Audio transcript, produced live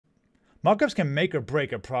Mockups can make or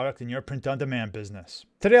break a product in your print-on-demand business.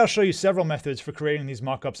 Today I'll show you several methods for creating these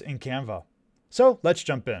mockups in Canva. So let's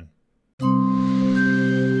jump in.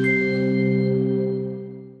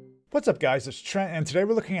 What's up guys, it's Trent and today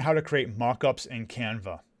we're looking at how to create mockups in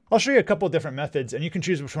Canva. I'll show you a couple of different methods and you can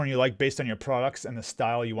choose which one you like based on your products and the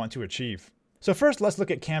style you want to achieve. So first let's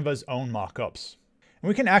look at Canva's own mockups. And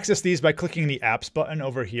we can access these by clicking the apps button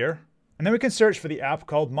over here. And then we can search for the app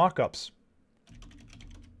called Mockups.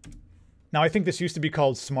 Now I think this used to be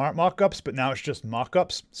called Smart Mockups, but now it's just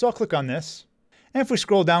Mockups. So I'll click on this. And if we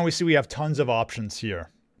scroll down, we see we have tons of options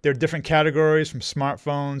here. There are different categories from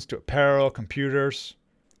smartphones to apparel, computers.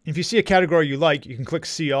 If you see a category you like, you can click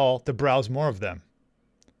See All to browse more of them.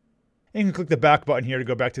 And you can click the back button here to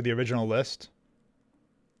go back to the original list.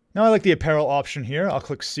 Now I like the apparel option here. I'll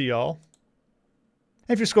click See All.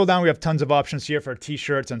 And if you scroll down, we have tons of options here for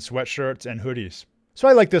t-shirts and sweatshirts and hoodies. So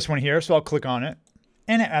I like this one here, so I'll click on it.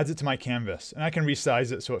 And it adds it to my canvas. And I can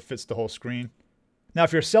resize it so it fits the whole screen. Now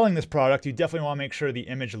if you're selling this product, you definitely want to make sure the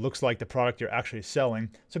image looks like the product you're actually selling.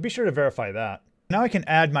 So be sure to verify that. Now I can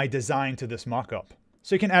add my design to this mockup.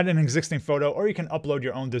 So you can add an existing photo or you can upload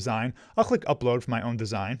your own design. I'll click Upload for my own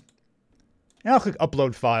design. And I'll click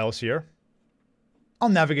Upload Files here. I'll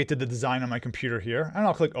navigate to the design on my computer here and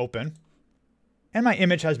I'll click Open. And my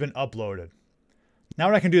image has been uploaded. Now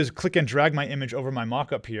what I can do is click and drag my image over my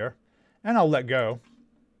mockup here. And I'll let go.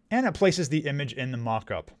 And it places the image in the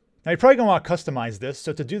mockup. Now you're probably going to want to customize this.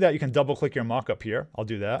 So to do that, you can double click your mockup here. I'll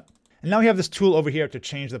do that. And now we have this tool over here to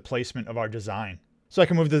change the placement of our design. So I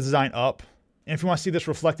can move the design up. And if you want to see this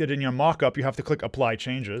reflected in your mockup, you have to click Apply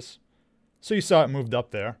Changes. So you saw it moved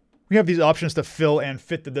up there. We have these options to fill and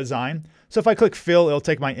fit the design. So if I click Fill, it'll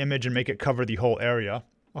take my image and make it cover the whole area.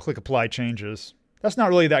 I'll click Apply Changes. That's not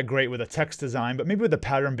really that great with a text design, but maybe with a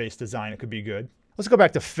pattern-based design, it could be good. Let's go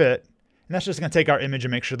back to Fit. And that's just going to take our image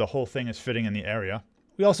and make sure the whole thing is fitting in the area.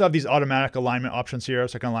 We also have these automatic alignment options here.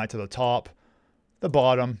 So I can align to the top, the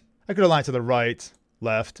bottom. I could align to the right,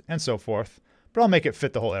 left, and so forth. But I'll make it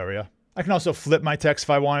fit the whole area. I can also flip my text if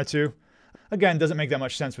I wanted to. Again, doesn't make that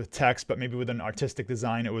much sense with text, but maybe with an artistic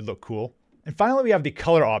design, it would look cool. And finally, we have the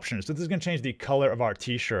color options. So this is going to change the color of our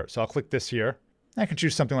t-shirt. So I'll click this here. I can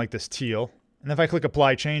choose something like this teal. And if I click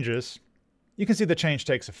Apply Changes, you can see the change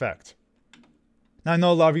takes effect. Now I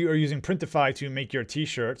know a lot of you are using Printify to make your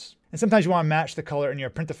t-shirts, and sometimes you want to match the color in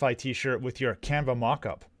your Printify t-shirt with your Canva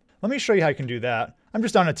mockup. Let me show you how you can do that. I'm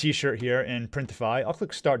just on a t-shirt here in Printify. I'll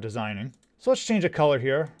click Start Designing. So let's change a color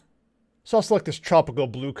here. So I'll select this tropical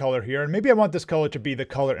blue color here, and maybe I want this color to be the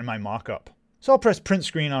color in my mockup. So I'll press Print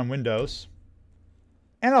Screen on Windows,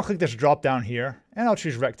 and I'll click this drop down here, and I'll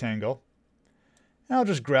choose Rectangle. And I'll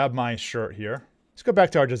just grab my shirt here. Let's go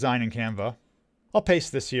back to our design in Canva. I'll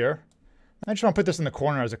paste this here. I just want to put this in the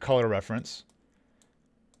corner as a color reference.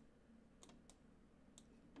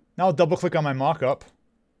 Now I'll double click on my mockup.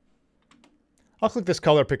 I'll click this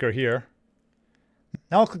color picker here.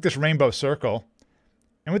 Now I'll click this rainbow circle.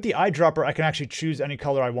 And with the eyedropper, I can actually choose any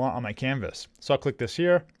color I want on my canvas. So I'll click this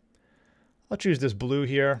here. I'll choose this blue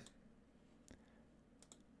here.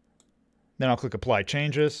 Then I'll click Apply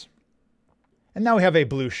Changes. And now we have a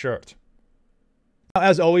blue shirt. Now,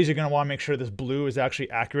 as always, you're going to want to make sure this blue is actually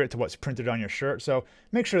accurate to what's printed on your shirt. So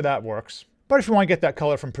make sure that works. But if you want to get that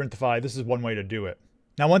color from Printify, this is one way to do it.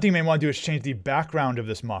 Now, one thing you may want to do is change the background of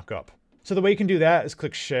this mockup. So the way you can do that is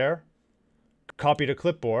click Share, Copy to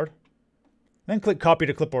Clipboard, then click Copy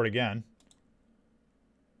to Clipboard again.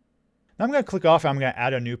 Now I'm going to click off and I'm going to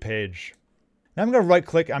add a new page. Now I'm going to right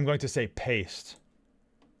click, I'm going to say Paste.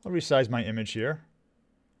 I'll resize my image here.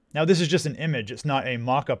 Now this is just an image, it's not a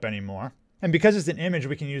mockup anymore. And because it's an image,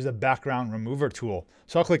 we can use the background remover tool.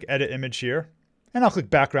 So I'll click Edit Image here, and I'll click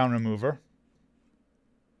Background Remover.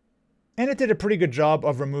 And it did a pretty good job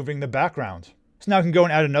of removing the background. So now I can go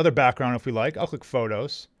and add another background if we like. I'll click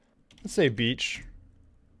Photos. Let's say Beach.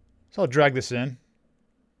 So I'll drag this in.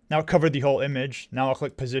 Now it covered the whole image. Now I'll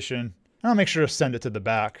click Position, and I'll make sure to send it to the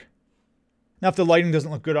back. Now if the lighting doesn't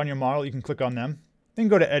look good on your model, you can click on them. Then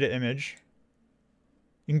go to Edit Image.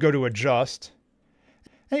 You can go to Adjust.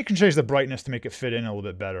 And you can change the brightness to make it fit in a little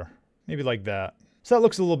bit better. Maybe like that. So that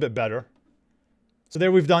looks a little bit better. So there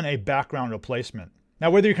we've done a background replacement.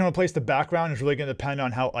 Now whether you can replace the background is really going to depend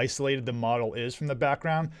on how isolated the model is from the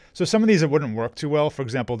background. So some of these it wouldn't work too well. For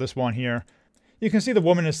example, this one here. You can see the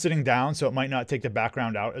woman is sitting down, so it might not take the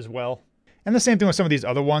background out as well. And the same thing with some of these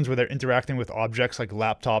other ones where they're interacting with objects like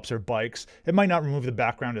laptops or bikes. It might not remove the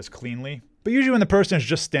background as cleanly. But usually when the person is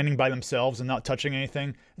just standing by themselves and not touching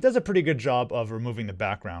anything, it does a pretty good job of removing the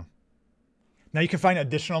background. Now you can find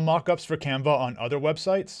additional mockups for Canva on other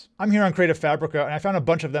websites. I'm here on Creative Fabrica and I found a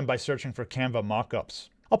bunch of them by searching for Canva mockups.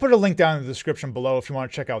 I'll put a link down in the description below if you want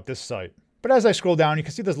to check out this site. But as I scroll down, you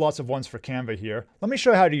can see there's lots of ones for Canva here. Let me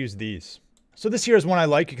show you how to use these. So this here is one I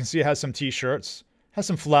like. You can see it has some t-shirts, has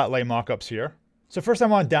some flat lay mockups here. So first I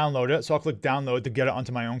want to download it, so I'll click download to get it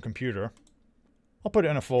onto my own computer. I'll put it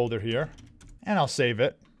in a folder here, and I'll save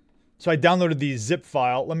it. So I downloaded the zip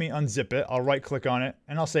file. Let me unzip it. I'll right click on it,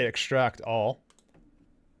 and I'll say extract all.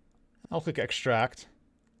 I'll click extract.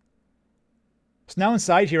 So now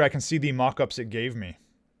inside here I can see the mockups it gave me.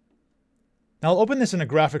 Now I'll open this in a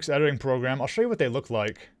graphics editing program. I'll show you what they look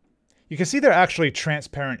like. You can see they're actually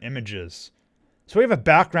transparent images. So we have a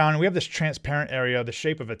background and we have this transparent area, the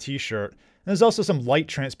shape of a t-shirt. And there's also some light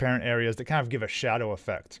transparent areas that kind of give a shadow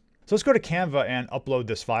effect. So let's go to Canva and upload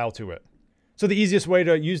this file to it. So the easiest way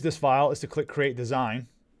to use this file is to click create design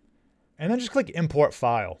and then just click import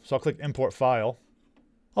file. So I'll click import file.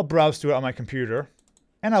 I'll browse to it on my computer.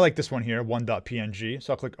 And I like this one here, 1.png.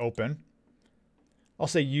 So I'll click open. I'll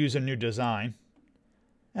say use a new design.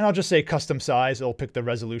 And I'll just say custom size. It'll pick the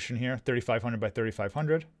resolution here, 3500 by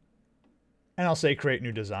 3500. And I'll say create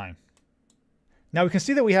new design. Now we can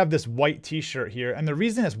see that we have this white t-shirt here. And the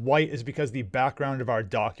reason it's white is because the background of our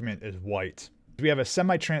document is white. We have a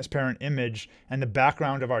semi-transparent image and the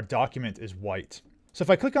background of our document is white. So if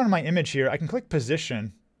I click on my image here, I can click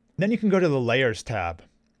position. Then you can go to the layers tab.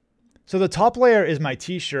 So the top layer is my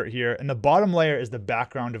t-shirt here and the bottom layer is the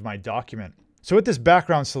background of my document. So with this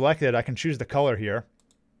background selected, I can choose the color here.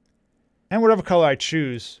 And whatever color I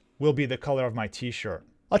choose will be the color of my t-shirt.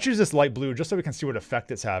 I'll choose this light blue just so we can see what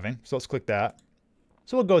effect it's having. So let's click that.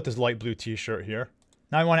 So we'll go with this light blue t-shirt here.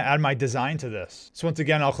 Now I want to add my design to this. So once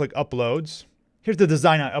again, I'll click uploads. Here's the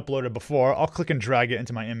design I uploaded before. I'll click and drag it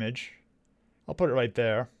into my image. I'll put it right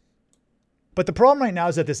there. But the problem right now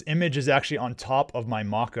is that this image is actually on top of my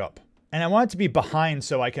mockup. And I want it to be behind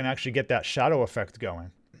so I can actually get that shadow effect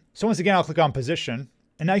going. So once again, I'll click on position.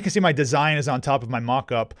 And now you can see my design is on top of my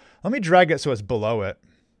mockup. Let me drag it so it's below it.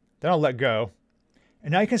 Then I'll let go.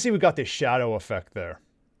 And now you can see we got this shadow effect there.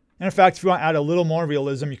 And in fact, if you want to add a little more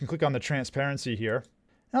realism, you can click on the transparency here.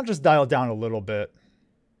 And I'll just dial it down a little bit.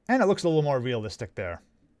 And it looks a little more realistic there.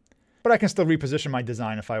 But I can still reposition my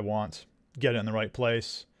design if I want. Get it in the right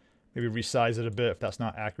place. Maybe resize it a bit if that's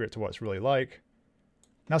not accurate to what it's really like.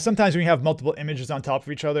 Now sometimes when you have multiple images on top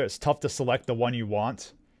of each other, it's tough to select the one you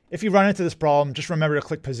want. If you run into this problem, just remember to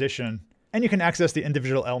click position. And you can access the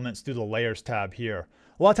individual elements through the layers tab here.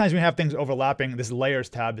 A lot of times when you have things overlapping, this layers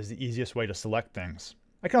tab is the easiest way to select things.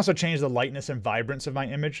 I can also change the lightness and vibrance of my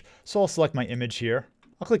image. So I'll select my image here.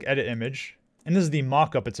 I'll click edit image. And this is the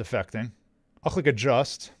mockup it's affecting. I'll click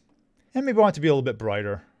adjust. And maybe I want it to be a little bit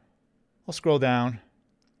brighter. I'll scroll down.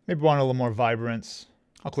 Maybe I want a little more vibrance.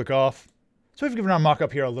 I'll click off. So we've given our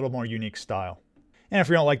mockup here a little more unique style. And if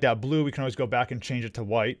we don't like that blue, we can always go back and change it to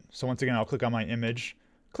white. So once again, I'll click on my image,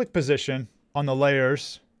 click position on the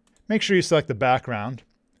layers. Make sure you select the background.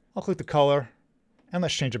 I'll click the color and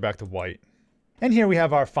let's change it back to white. And here we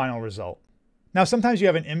have our final result. Now, sometimes you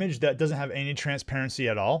have an image that doesn't have any transparency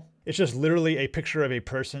at all. It's just literally a picture of a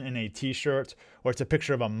person in a t-shirt, or it's a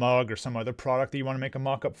picture of a mug or some other product that you want to make a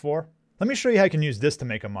mockup for. Let me show you how you can use this to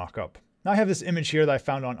make a mockup. Now I have this image here that I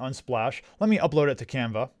found on Unsplash. Let me upload it to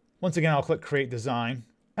Canva. Once again, I'll click create design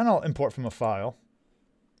and I'll import from a file.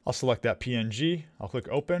 I'll select that PNG. I'll click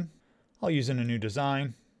open. I'll use in a new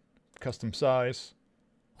design, custom size.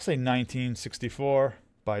 I'll say 1964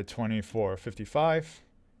 by 2455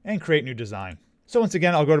 and create new design. So once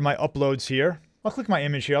again, I'll go to my uploads here. I'll click my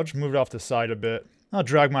image here. I'll just move it off the side a bit. I'll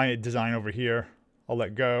drag my design over here. I'll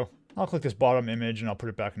let go. I'll click this bottom image and I'll put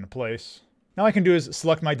it back into place. Now what I can do is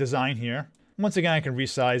select my design here. Once again, I can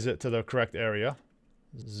resize it to the correct area.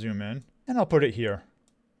 Zoom in, and I'll put it here.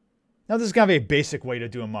 Now this is kind of a basic way to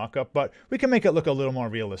do a mockup, but we can make it look a little more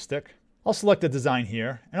realistic. I'll select the design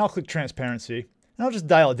here, and I'll click transparency, and I'll just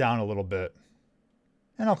dial it down a little bit.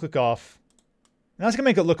 And I'll click off. And that's going to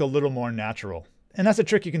make it look a little more natural. And that's a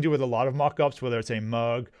trick you can do with a lot of mockups, whether it's a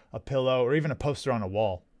mug, a pillow, or even a poster on a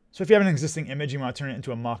wall. So if you have an existing image, you want to turn it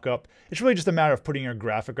into a mockup, it's really just a matter of putting your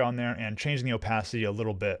graphic on there and changing the opacity a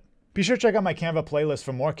little bit. Be sure to check out my Canva playlist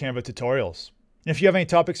for more Canva tutorials. And if you have any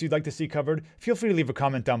topics you'd like to see covered, feel free to leave a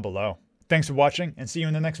comment down below. Thanks for watching and see you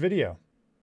in the next video.